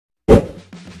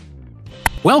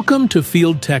Welcome to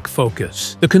Field Tech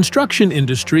Focus. The construction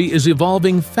industry is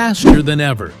evolving faster than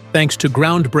ever, thanks to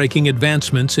groundbreaking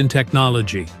advancements in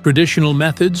technology. Traditional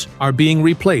methods are being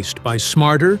replaced by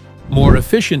smarter, more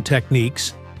efficient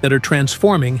techniques that are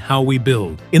transforming how we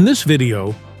build. In this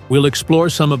video, we'll explore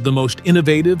some of the most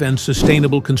innovative and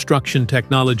sustainable construction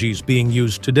technologies being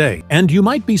used today, and you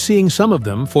might be seeing some of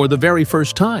them for the very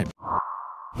first time.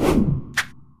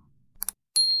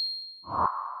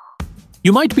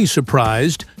 You might be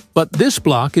surprised, but this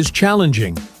block is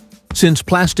challenging. Since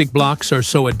plastic blocks are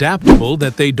so adaptable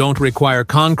that they don't require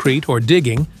concrete or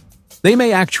digging, they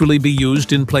may actually be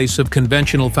used in place of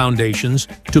conventional foundations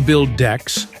to build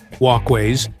decks,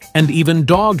 walkways, and even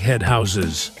dog head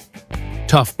houses.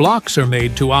 Tough blocks are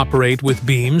made to operate with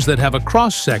beams that have a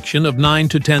cross-section of 9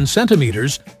 to 10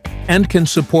 centimeters and can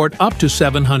support up to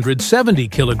 770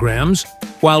 kilograms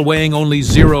while weighing only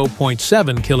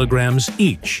 0.7 kilograms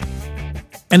each.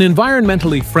 An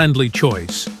environmentally friendly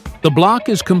choice, the block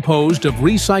is composed of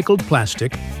recycled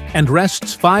plastic and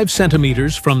rests 5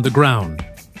 centimeters from the ground,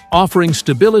 offering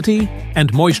stability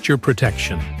and moisture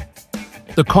protection.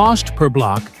 The cost per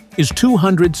block is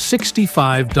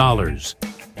 $265.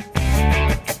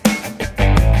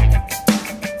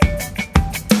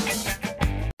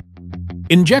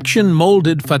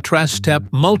 Injection-molded FATRASTEP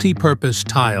multi-purpose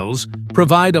tiles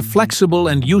provide a flexible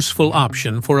and useful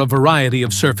option for a variety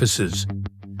of surfaces.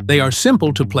 They are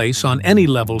simple to place on any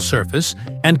level surface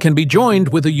and can be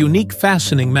joined with a unique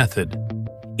fastening method.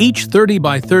 Each 30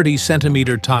 by 30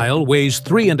 centimeter tile weighs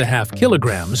 3.5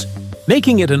 kilograms,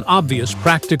 making it an obvious,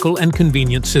 practical, and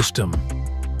convenient system.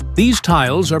 These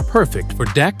tiles are perfect for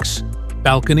decks,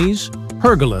 balconies,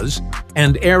 pergolas,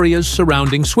 and areas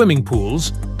surrounding swimming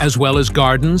pools, as well as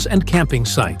gardens and camping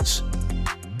sites.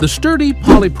 The sturdy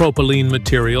polypropylene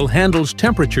material handles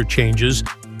temperature changes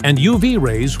and UV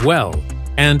rays well,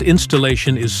 and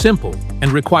installation is simple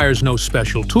and requires no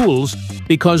special tools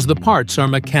because the parts are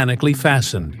mechanically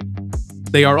fastened.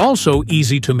 They are also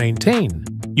easy to maintain.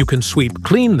 You can sweep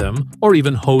clean them or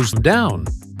even hose them down.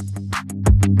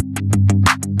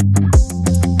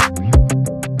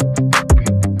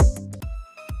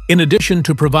 In addition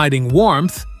to providing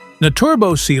warmth,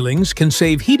 Naturbo ceilings can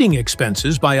save heating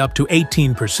expenses by up to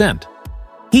 18%.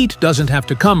 Heat doesn't have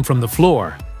to come from the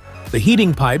floor. The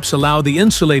heating pipes allow the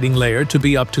insulating layer to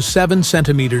be up to 7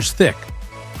 centimeters thick.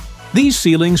 These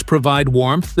ceilings provide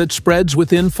warmth that spreads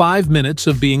within 5 minutes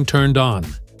of being turned on.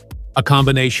 A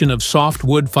combination of soft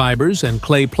wood fibers and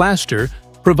clay plaster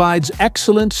provides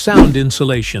excellent sound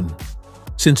insulation.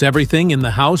 Since everything in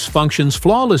the house functions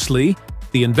flawlessly,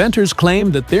 the inventors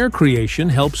claim that their creation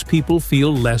helps people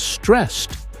feel less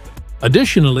stressed.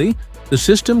 Additionally, the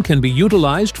system can be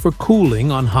utilized for cooling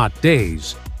on hot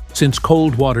days, since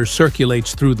cold water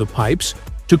circulates through the pipes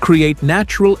to create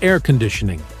natural air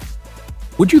conditioning.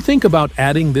 Would you think about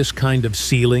adding this kind of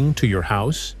ceiling to your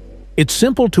house? It's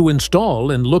simple to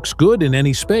install and looks good in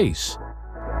any space.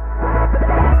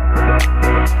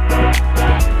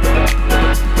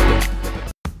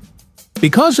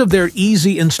 Because of their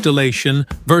easy installation,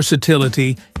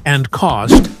 versatility, and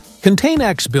cost,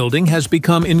 CONTAINEX building has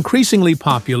become increasingly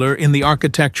popular in the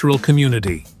architectural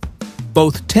community.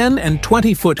 Both 10 and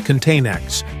 20-foot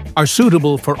CONTAINEX are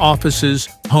suitable for offices,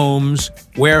 homes,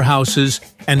 warehouses,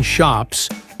 and shops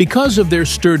because of their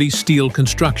sturdy steel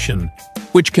construction,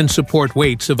 which can support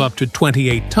weights of up to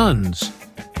 28 tons.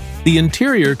 The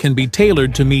interior can be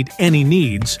tailored to meet any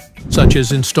needs, such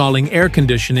as installing air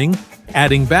conditioning,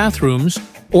 adding bathrooms,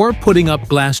 or putting up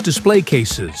glass display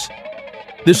cases.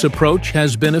 This approach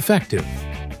has been effective.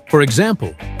 For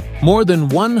example, more than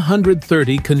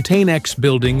 130 CONTAINEX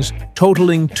buildings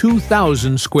totaling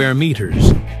 2,000 square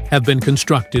meters have been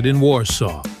constructed in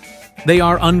Warsaw. They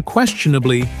are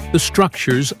unquestionably the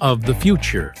structures of the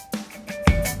future.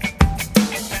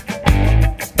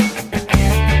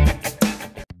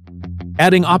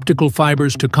 Adding optical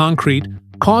fibers to concrete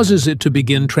causes it to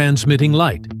begin transmitting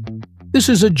light. This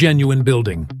is a genuine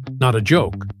building, not a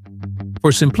joke.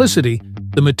 For simplicity,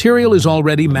 the material is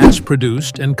already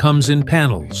mass-produced and comes in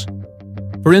panels.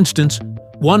 For instance,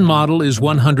 one model is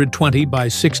 120 by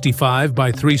 65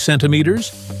 by 3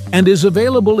 centimeters and is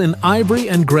available in ivory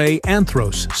and gray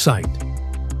anthracite.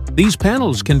 These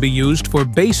panels can be used for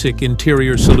basic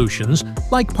interior solutions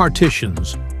like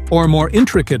partitions, or more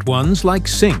intricate ones like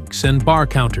sinks and bar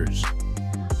counters.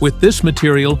 With this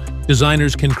material,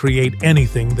 designers can create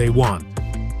anything they want.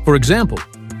 For example,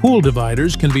 pool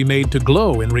dividers can be made to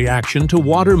glow in reaction to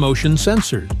water motion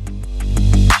sensors.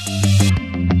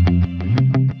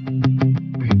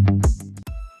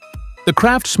 The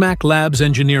Craftsmac Labs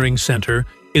Engineering Center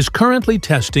is currently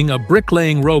testing a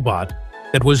bricklaying robot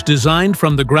that was designed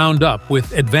from the ground up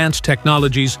with advanced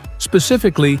technologies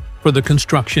specifically for the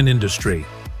construction industry.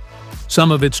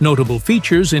 Some of its notable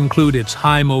features include its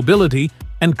high mobility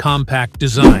and compact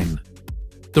design.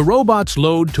 The robot's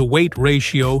load-to-weight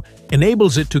ratio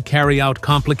enables it to carry out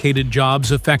complicated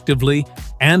jobs effectively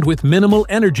and with minimal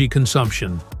energy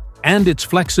consumption, and its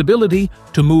flexibility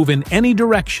to move in any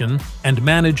direction and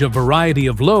manage a variety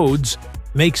of loads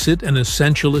makes it an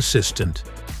essential assistant.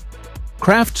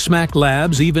 Craftsmac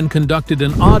Labs even conducted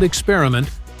an odd experiment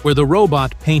where the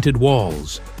robot painted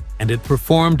walls, and it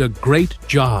performed a great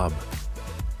job.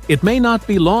 It may not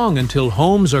be long until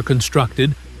homes are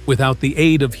constructed without the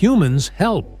aid of humans'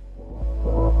 help.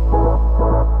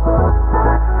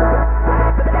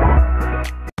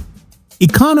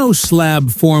 ECONO-SLAB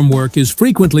formwork is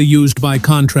frequently used by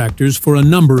contractors for a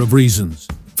number of reasons.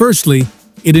 Firstly,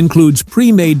 it includes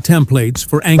pre-made templates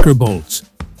for anchor bolts,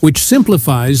 which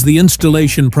simplifies the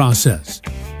installation process.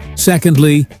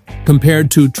 Secondly, compared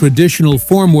to traditional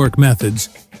formwork methods,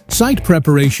 site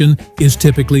preparation is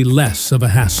typically less of a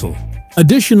hassle.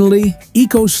 Additionally,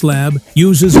 ECONO-SLAB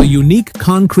uses a unique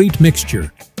concrete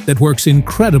mixture that works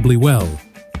incredibly well,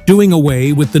 doing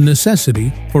away with the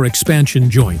necessity for expansion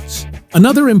joints.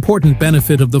 Another important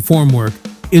benefit of the formwork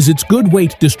is its good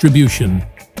weight distribution,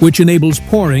 which enables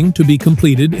pouring to be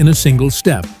completed in a single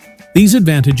step. These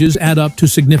advantages add up to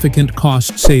significant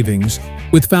cost savings,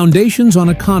 with foundations on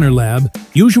a CONTAINEX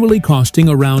usually costing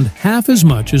around half as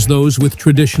much as those with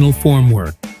traditional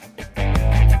formwork.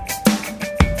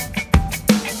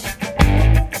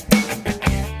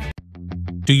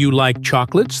 Do you like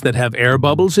chocolates that have air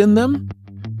bubbles in them?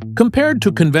 Compared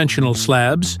to conventional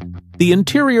slabs, the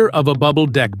interior of a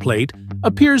BubbleDeck plate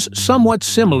appears somewhat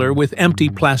similar with empty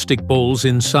plastic bowls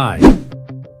inside.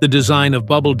 The design of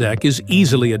BubbleDeck is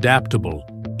easily adaptable,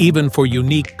 even for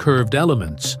unique curved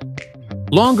elements.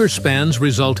 Longer spans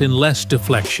result in less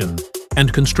deflection,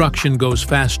 and construction goes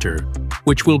faster,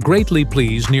 which will greatly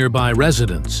please nearby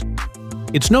residents.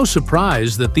 It's no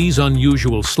surprise that these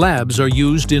unusual slabs are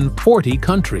used in 40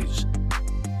 countries.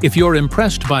 If you're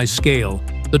impressed by scale,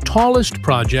 the tallest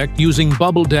project using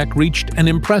BubbleDeck reached an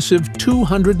impressive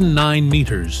 209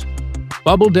 meters.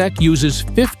 BubbleDeck uses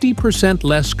 50%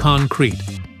 less concrete,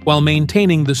 while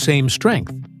maintaining the same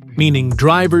strength, meaning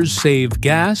drivers save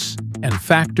gas and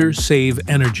factors save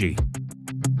energy.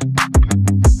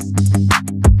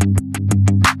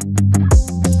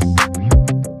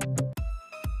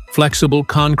 Flexible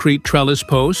concrete trellis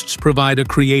posts provide a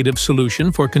creative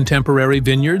solution for contemporary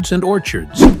vineyards and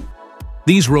orchards.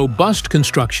 These robust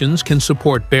constructions can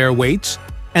support bare weights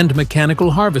and mechanical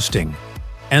harvesting,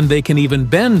 and they can even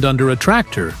bend under a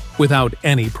tractor without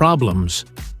any problems.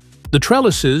 The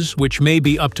trellises, which may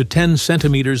be up to 10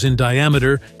 centimeters in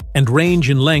diameter and range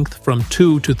in length from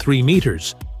 2 to 3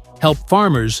 meters, help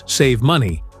farmers save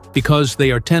money because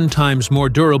they are 10 times more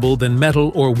durable than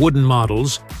metal or wooden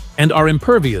models and are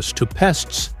impervious to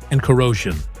pests and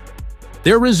corrosion.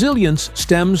 Their resilience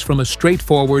stems from a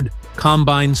straightforward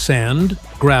combined sand,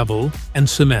 gravel, and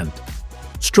cement.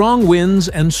 Strong winds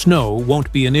and snow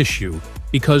won't be an issue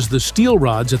because the steel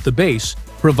rods at the base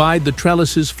provide the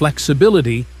trellises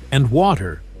flexibility and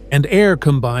water and air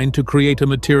combined to create a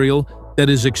material that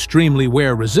is extremely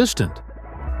wear-resistant.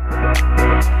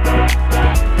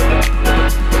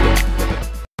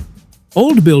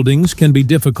 Old buildings can be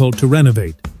difficult to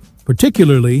renovate,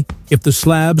 particularly if the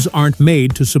slabs aren't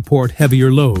made to support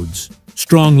heavier loads.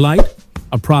 STRONGLITE,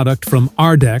 a product from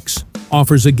ARDEX,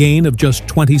 offers a gain of just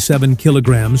 27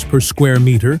 kilograms per square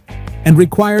meter and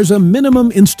requires a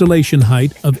minimum installation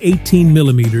height of 18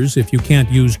 millimeters if you can't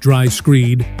use dry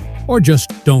screed or just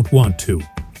don't want to.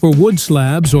 For wood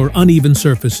slabs or uneven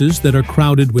surfaces that are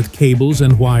crowded with cables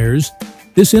and wires,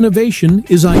 this innovation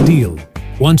is ideal.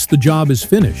 Once the job is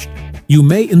finished, you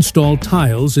may install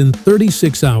tiles in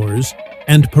 36 hours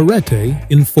and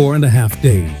FIRETEX in 4.5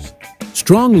 days.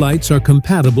 STRONGLITEs are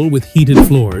compatible with heated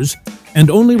floors and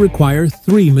only require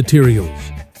 3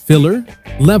 materials: filler,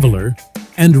 leveler,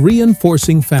 and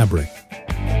reinforcing fabric.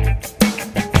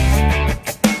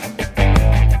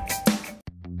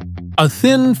 A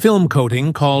thin film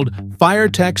coating called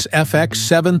FIRETEX FX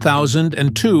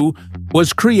 7002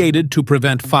 was created to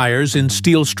prevent fires in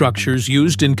steel structures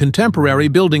used in contemporary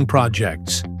building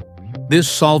projects. This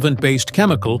solvent-based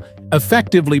chemical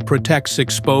effectively protects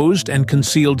exposed and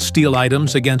concealed steel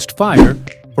items against fire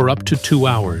for up to 2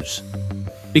 hours.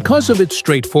 Because of its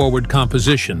straightforward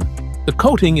composition, the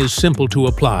coating is simple to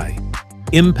apply,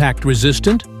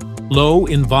 impact-resistant, low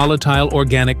in volatile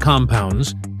organic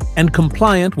compounds, and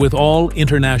compliant with all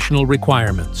international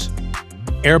requirements.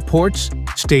 Airports,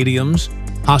 stadiums,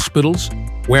 hospitals,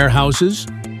 warehouses,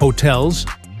 hotels,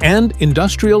 and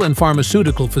industrial and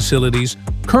pharmaceutical facilities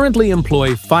currently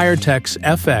employ FIRETEX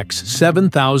FX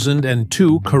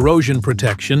 7002 corrosion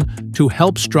protection to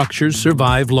help structures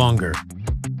survive longer.